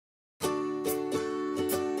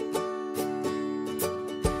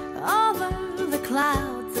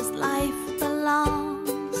clouds, this life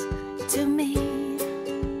belongs to me.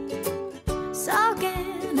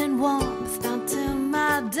 Soaking in warmth down to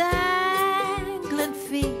my dangling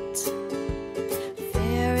feet,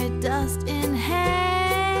 fairy dust in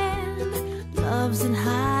hand, love's in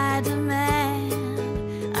high demand.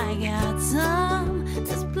 I got some,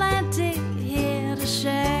 there's plenty here to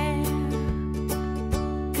share,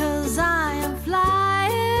 'cause I am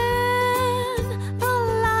flying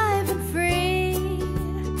alive and free.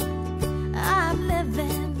 I'm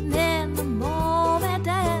living in the moment,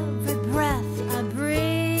 every breath I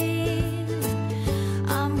breathe.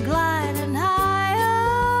 I'm gliding higher,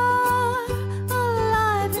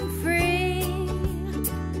 alive and free.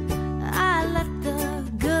 I let the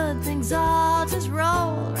good things all just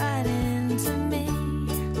roll right into me.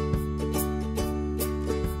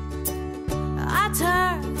 I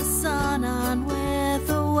turn the sun on with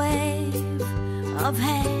a wave of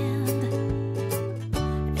hand.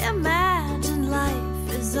 Imagine life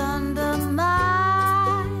is under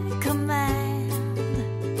my command,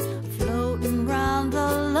 floating round the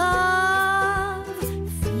love,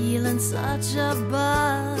 feeling such a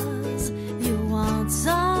buzz. You want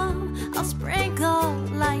some? I'll sprinkle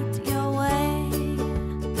light your way,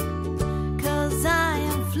 'cause I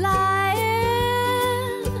am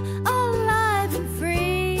flying alive and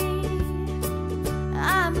free.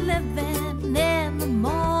 I'm living in the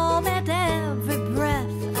moment, every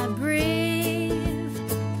breath I breathe.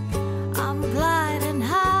 I'm gliding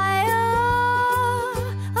higher,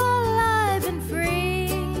 alive and free.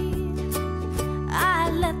 I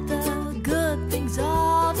let the good things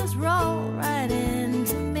all just roll right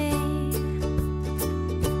into me.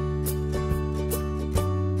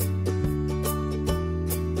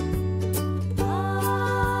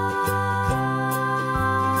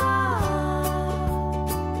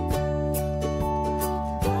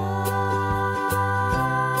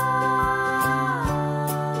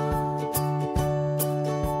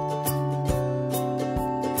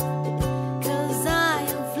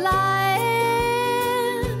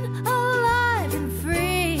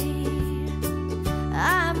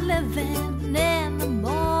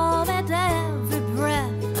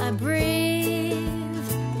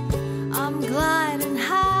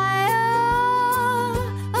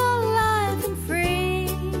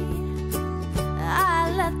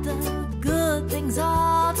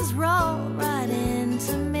 All just roll right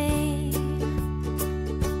into me.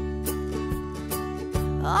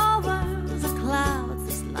 Over the clouds,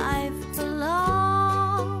 this life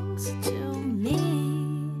belongs to me.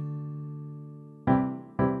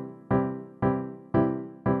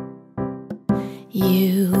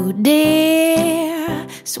 You dear,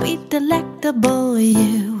 sweet delectable,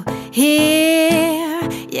 you here,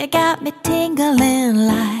 you got me tingling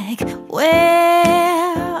like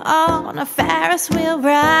we're on a Ferris wheel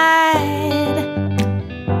ride.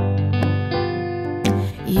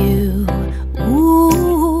 You,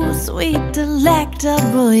 ooh, sweet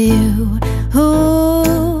delectable, you who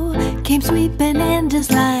came sweeping in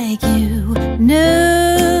just like you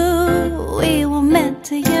knew we were meant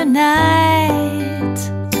to unite.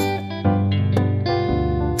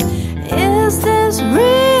 Is this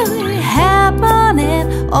really happening,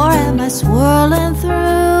 or am I swirling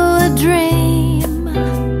through a dream?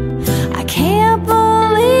 I can't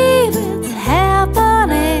believe it's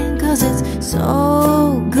happening, 'cause it's so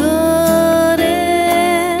good,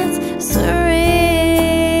 it's surreal.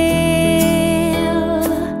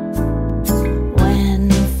 When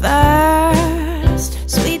first,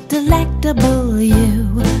 sweet delectable, you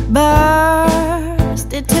burst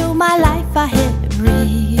into my life, I hit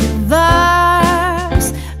reverse,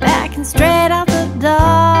 backing straight out the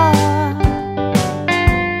door.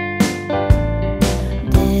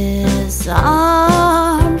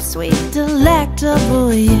 Disarmed, sweet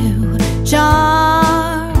delectable, you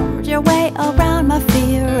charmed your way around my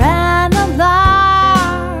fear and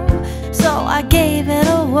alarm, so I gave it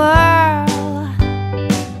a whirl.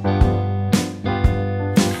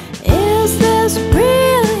 Is this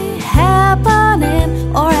really happening,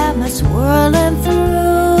 or am I swirling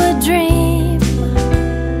through a dream?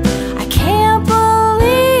 I can't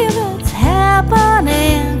believe it's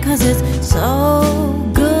happening, 'cause it's so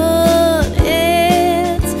good,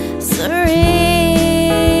 it's surreal.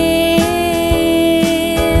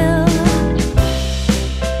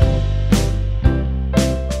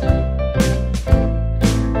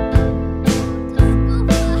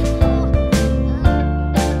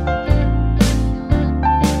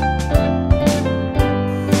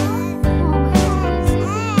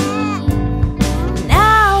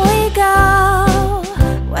 Now we go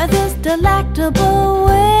where this delectable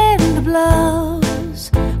way